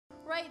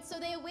right, so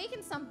they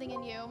awaken something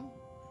in you.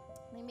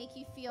 They make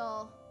you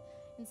feel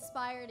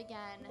inspired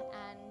again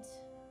and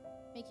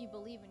make you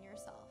believe in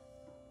yourself.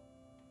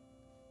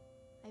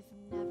 I've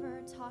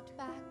never talked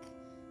back.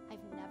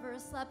 I've never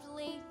slept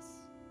late.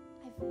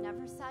 I've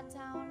never sat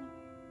down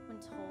when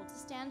told to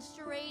stand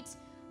straight.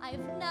 I've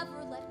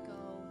never let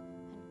go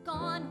and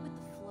gone with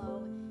the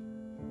flow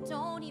and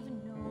don't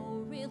even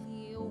know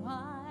really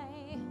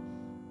why.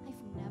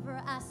 I've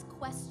never asked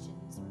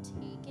questions or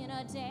taken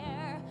a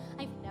dare.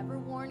 I've never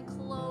worn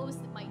clothes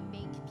that might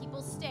make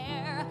people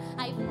stare.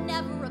 I've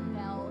never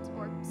rebelled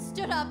or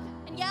stood up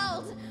and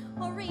yelled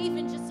or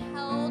even just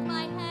held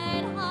my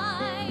head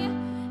high.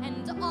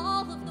 And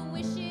all of the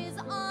wishes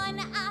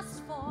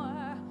unasked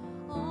for,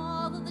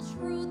 all of the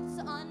truths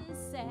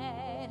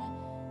unsaid,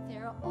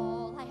 they're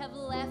all I have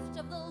left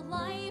of the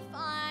life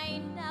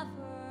I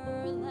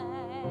never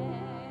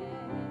led.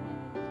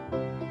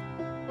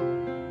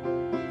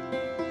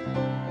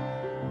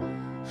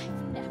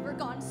 I've never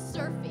gone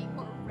surfing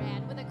or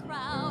ran with a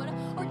crowd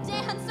or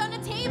danced on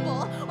a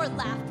table or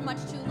laughed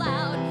much too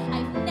loud.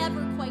 I've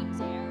never quite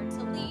dared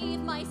to leave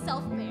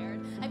myself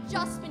bared. I've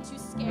just been too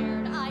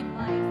scared I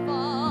might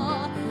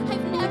fall.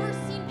 I've never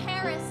seen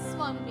Paris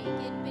swum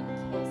naked, been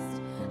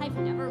kissed. I've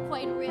never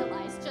quite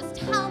realized just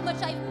how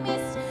much I've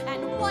missed.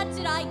 And what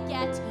did I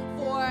get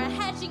for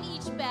hedging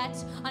each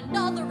bet?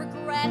 Another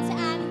regret,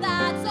 and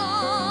that's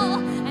all.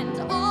 And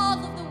all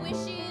of the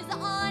wishes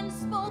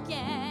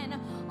unspoken,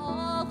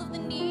 all of the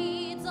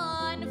needs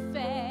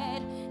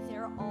unfed,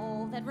 they're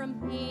all that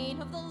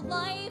remain of the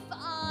life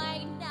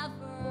I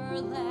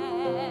never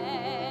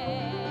led.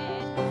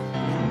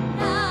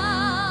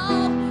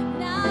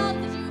 Now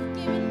that you've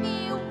given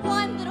me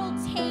one little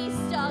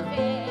taste of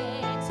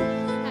it,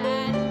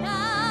 and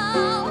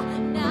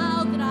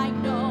now that I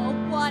know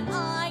what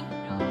I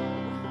know,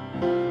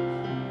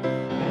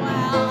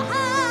 well,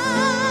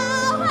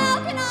 how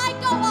can I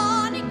go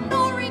on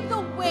ignoring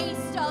the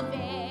waste of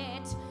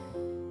it?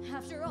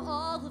 After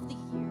all of the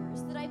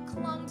years that I've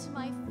clung to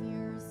my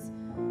fears,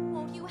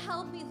 won't you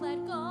help me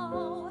let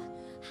go?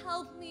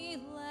 Help me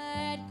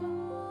let go.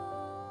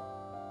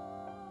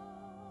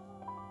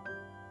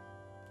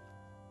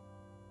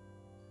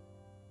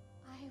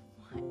 I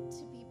want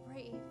to be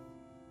brave.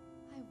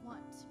 I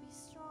want to be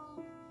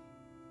strong.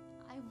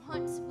 I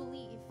want to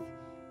believe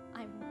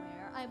I'm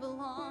where I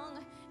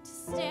belong. To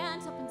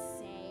stand up and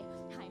say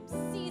I'm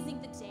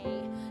seizing the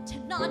day. To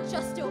not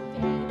just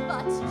obey,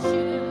 but to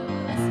choose.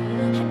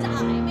 And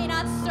I may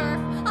not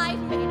surf, I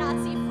may not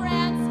see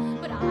France,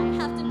 but I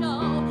have to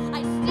know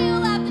I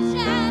still have the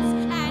chance.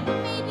 And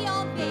maybe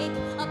I'll make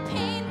a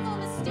painful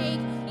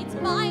mistake. It's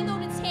mine though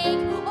to take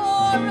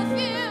or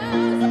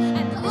refuse.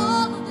 And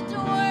all of the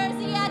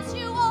doors yet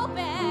to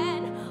open,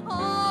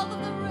 all of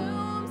the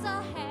rooms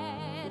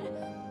ahead,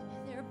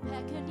 they're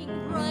beckoning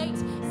bright,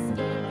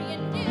 scary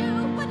and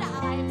new. But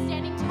I'm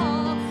standing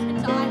tall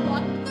and I'm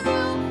walking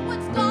through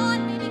what's gone,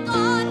 maybe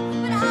gone,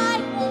 but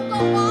I won't go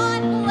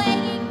on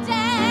playing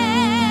dead.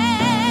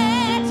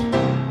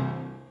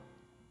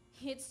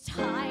 It's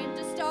time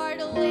to start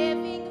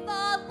living the